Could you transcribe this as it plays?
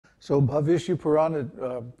So Bhavishya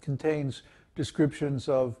Purana contains descriptions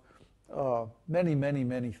of many, many,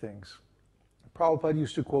 many things. Prabhupada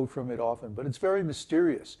used to quote from it often, but it's very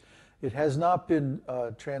mysterious. It has not been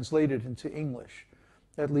translated into English,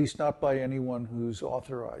 at least not by anyone who's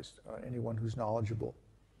authorized, anyone who's knowledgeable.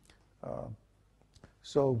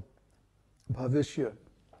 So, Bhavishya,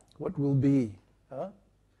 what will be? Huh?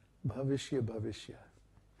 Bhavishya, Bhavishya.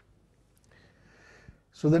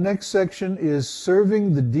 So the next section is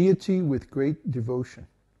serving the deity with great devotion.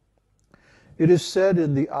 It is said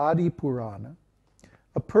in the Adi Purana,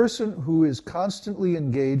 a person who is constantly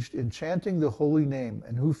engaged in chanting the holy name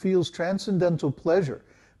and who feels transcendental pleasure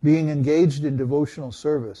being engaged in devotional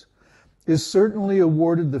service is certainly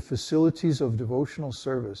awarded the facilities of devotional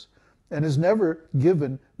service and is never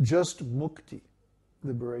given just mukti,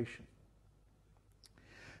 liberation.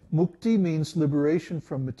 Mukti means liberation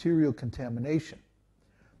from material contamination.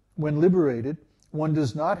 When liberated, one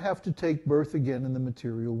does not have to take birth again in the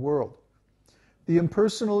material world. The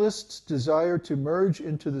impersonalists desire to merge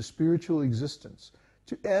into the spiritual existence,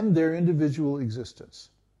 to end their individual existence.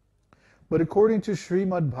 But according to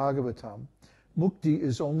Srimad Bhagavatam, mukti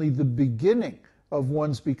is only the beginning of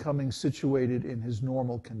one's becoming situated in his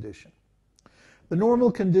normal condition. The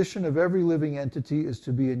normal condition of every living entity is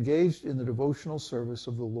to be engaged in the devotional service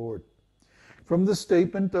of the Lord. From the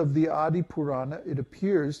statement of the Adi Purana, it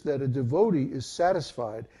appears that a devotee is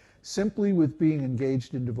satisfied simply with being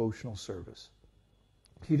engaged in devotional service.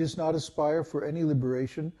 He does not aspire for any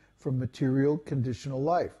liberation from material conditional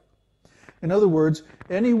life. In other words,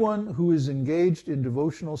 anyone who is engaged in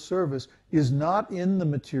devotional service is not in the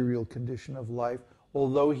material condition of life,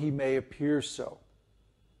 although he may appear so.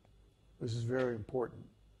 This is very important.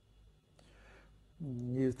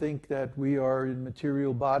 You think that we are in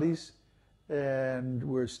material bodies and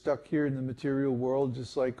we're stuck here in the material world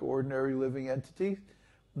just like ordinary living entities?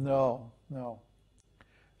 No, no.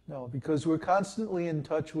 No, because we're constantly in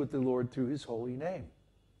touch with the Lord through His holy name.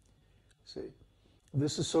 See,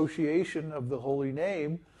 this association of the holy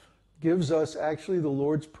name gives us actually the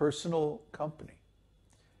Lord's personal company.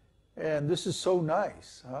 And this is so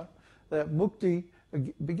nice, that mukti,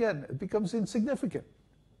 again, it becomes insignificant.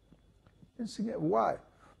 Why?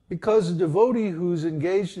 Because a devotee who's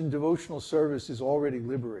engaged in devotional service is already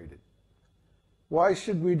liberated. Why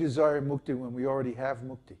should we desire mukti when we already have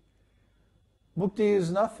mukti? Mukti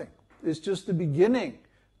is nothing. It's just the beginning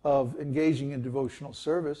of engaging in devotional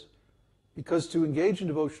service, because to engage in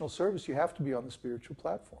devotional service, you have to be on the spiritual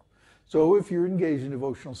platform. So if you're engaged in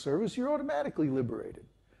devotional service, you're automatically liberated.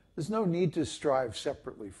 There's no need to strive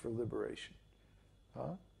separately for liberation.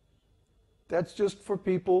 That's just for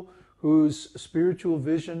people whose spiritual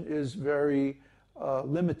vision is very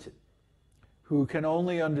limited, who can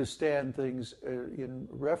only understand things in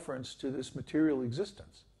reference to this material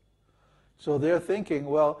existence. So they're thinking,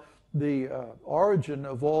 well, the origin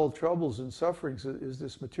of all troubles and sufferings is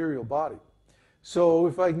this material body. So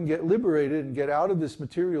if I can get liberated and get out of this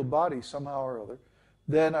material body somehow or other,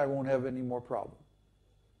 then I won't have any more problem.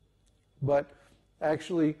 But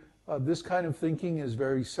actually, this kind of thinking is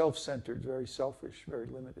very self-centered, very selfish, very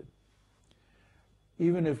limited.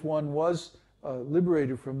 Even if one was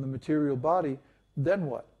liberated from the material body, then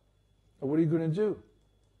what? What are you going to do?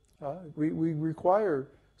 We require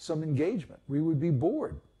some engagement. We would be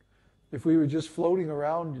bored if we were just floating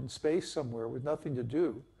around in space somewhere with nothing to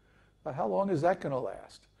do. How long is that going to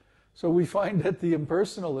last? So we find that the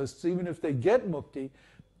impersonalists, even if they get mukti,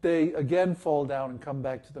 they again fall down and come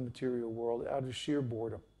back to the material world out of sheer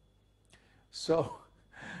boredom. So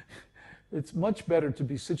it's much better to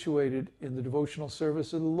be situated in the devotional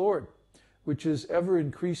service of the Lord, which is ever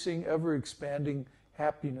increasing, ever expanding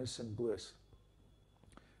happiness and bliss.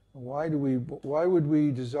 Why would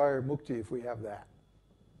we desire mukti if we have that?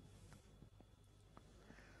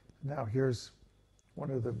 Now here's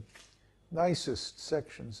one of the nicest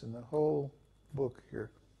sections in the whole book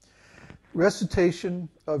here. Recitation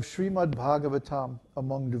of Srimad Bhagavatam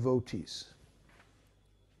among devotees.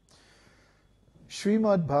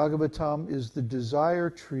 Srimad Bhagavatam is the desire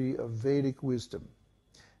tree of Vedic wisdom.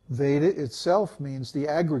 Veda itself means the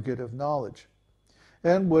aggregate of knowledge.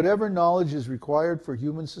 And whatever knowledge is required for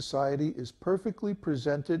human society is perfectly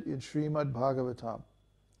presented in Srimad Bhagavatam.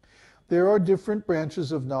 There are different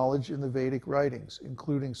branches of knowledge in the Vedic writings,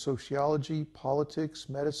 including sociology, politics,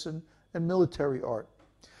 medicine, and military art.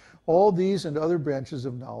 All these and other branches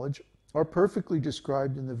of knowledge are perfectly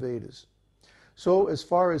described in the Vedas. So, as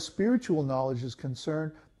far as spiritual knowledge is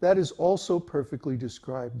concerned, that is also perfectly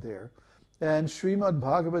described there. And Srimad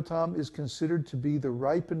Bhagavatam is considered to be the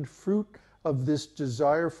ripened fruit of this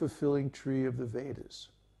desire-fulfilling tree of the Vedas.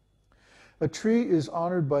 A tree is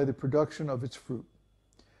honored by the production of its fruit.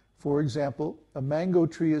 For example, a mango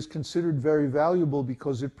tree is considered very valuable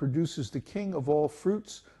because it produces the king of all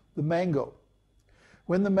fruits, the mango.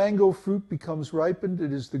 When the mango fruit becomes ripened,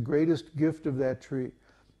 it is the greatest gift of that tree.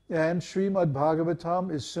 And Srimad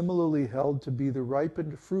Bhagavatam is similarly held to be the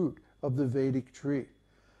ripened fruit of the Vedic tree.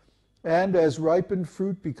 And as ripened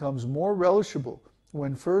fruit becomes more relishable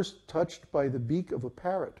when first touched by the beak of a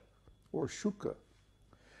parrot, or shuka,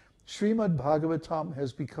 Srimad Bhagavatam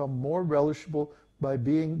has become more relishable by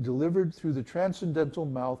being delivered through the transcendental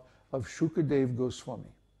mouth of Shukadev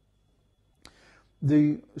Goswami.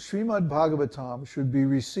 The Srimad Bhagavatam should be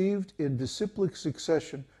received in disciplic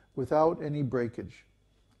succession without any breakage.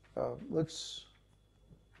 Let's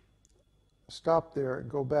stop there and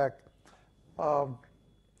go back.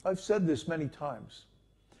 I've said this many times,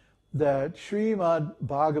 that Srimad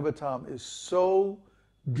Bhagavatam is so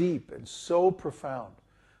deep and so profound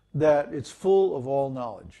that it's full of all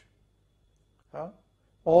knowledge.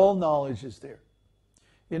 All knowledge is there.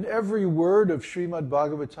 In every word of Srimad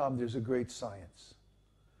Bhagavatam, there's a great science.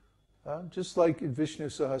 Just like in Vishnu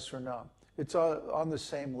Sahasranam. It's on the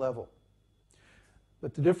same level.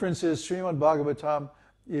 But the difference is Srimad Bhagavatam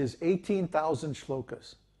is 18,000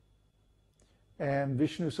 shlokas. And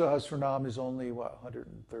Vishnu Sahasranam is only,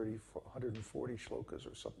 130, 140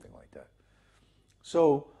 shlokas or something like that.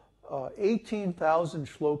 So 18,000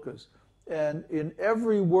 shlokas. And in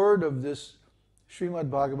every word of this Srimad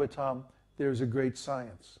Bhagavatam, there's a great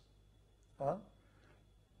science.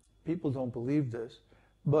 People don't believe this.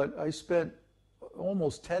 But I spent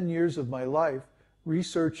almost 10 years of my life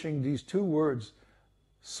researching these two words,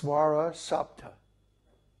 Swara Sapta.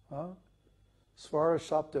 Swara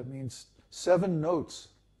Sapta means 7 notes,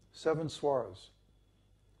 7 swaras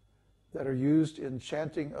that are used in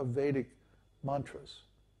chanting of Vedic mantras.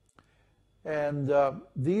 And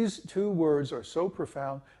these two words are so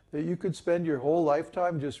profound that you could spend your whole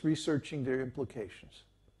lifetime just researching their implications.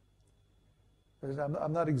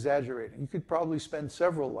 I'm not exaggerating. You could probably spend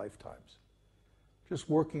several lifetimes just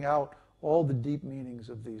working out all the deep meanings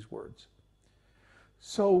of these words.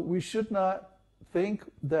 So we should not think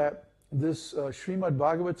that this Srimad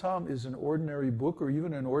Bhagavatam is an ordinary book or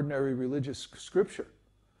even an ordinary religious scripture.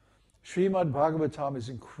 Srimad Bhagavatam is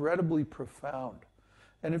incredibly profound.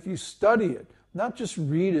 And if you study it, not just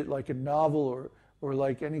read it like a novel or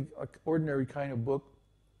like any ordinary kind of book,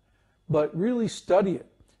 but really study it.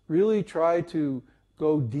 Really try to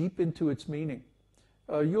go deep into its meaning.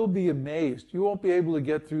 You'll be amazed. You won't be able to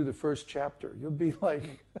get through the first chapter. You'll be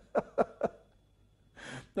like,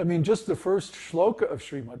 I mean, just the first shloka of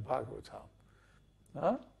Srimad Bhagavatam.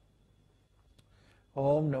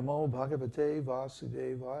 Om Namo Bhagavate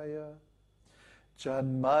Vasudevaya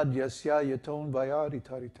Janmadyasya Yaton Vayari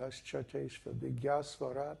Taritas Chateshva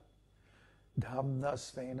Vigyasvarat Dhamna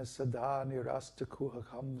Svena Sada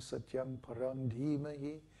Nirastakuhakam Satyam Parang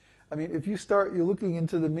Dhimahi. I mean, if you're looking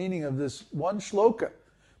into the meaning of this one shloka,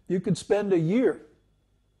 you could spend a year.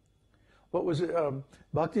 What was it?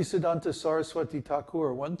 Bhaktisiddhanta Saraswati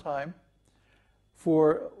Thakur one time,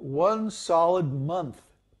 for one solid month,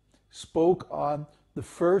 spoke on the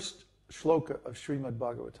first shloka of Srimad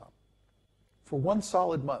Bhagavatam. For one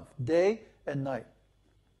solid month, day and night.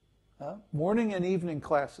 Morning and evening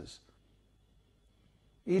classes.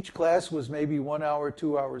 Each class was maybe 1 hour,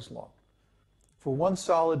 2 hours long. For one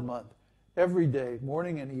solid month, every day,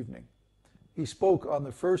 morning and evening, he spoke on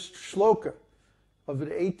the first shloka of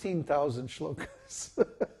an 18,000 shlokas.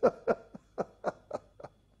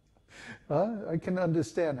 I can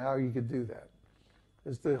understand how you could do that.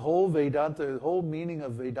 Because the whole Vedanta, the whole meaning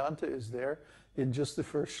of Vedanta is there in just the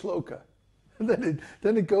first shloka. And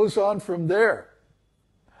then it goes on from there.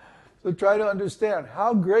 So try to understand,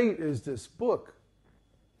 how great is this book?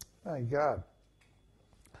 My God.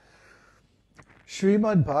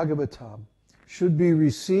 Srimad Bhagavatam should be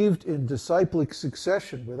received in disciplic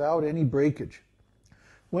succession without any breakage.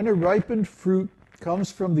 When a ripened fruit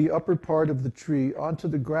comes from the upper part of the tree onto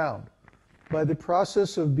the ground, by the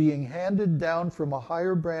process of being handed down from a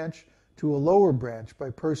higher branch to a lower branch by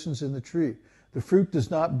persons in the tree, the fruit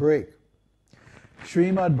does not break.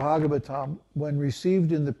 Srimad Bhagavatam, when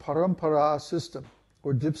received in the parampara system,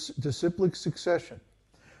 or disciplic succession,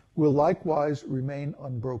 will likewise remain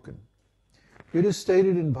unbroken. It is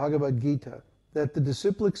stated in Bhagavad-gītā that the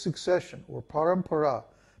disciplic succession, or parampara,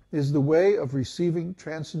 is the way of receiving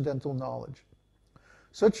transcendental knowledge.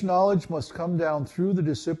 Such knowledge must come down through the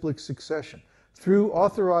disciplic succession, through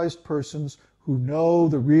authorized persons who know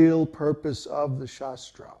the real purpose of the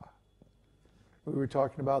Shastra. We were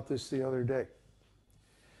talking about this the other day,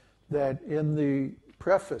 that in the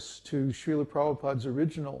preface to Srila Prabhupada's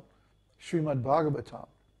original Srimad Bhagavatam,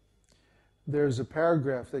 there's a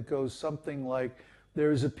paragraph that goes something like,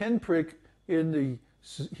 there is a pinprick in the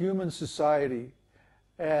human society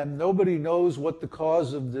and nobody knows what the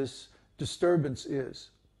cause of this disturbance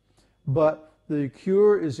is. But the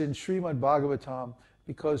cure is in Srimad Bhagavatam,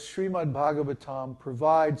 because Srimad Bhagavatam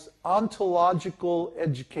provides ontological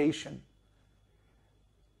education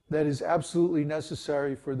that is absolutely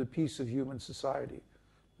necessary for the peace of human society.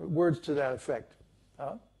 Words to that effect.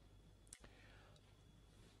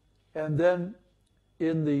 And then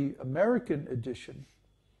in the American edition,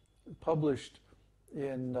 first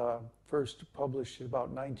published in about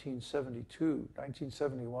 1971,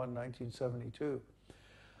 1972,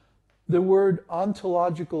 the word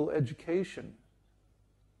ontological education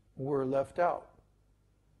were left out.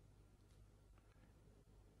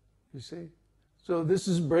 You see? So this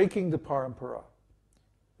is breaking the parampara.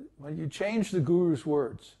 When you change the Guru's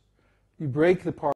words, you break the parampara.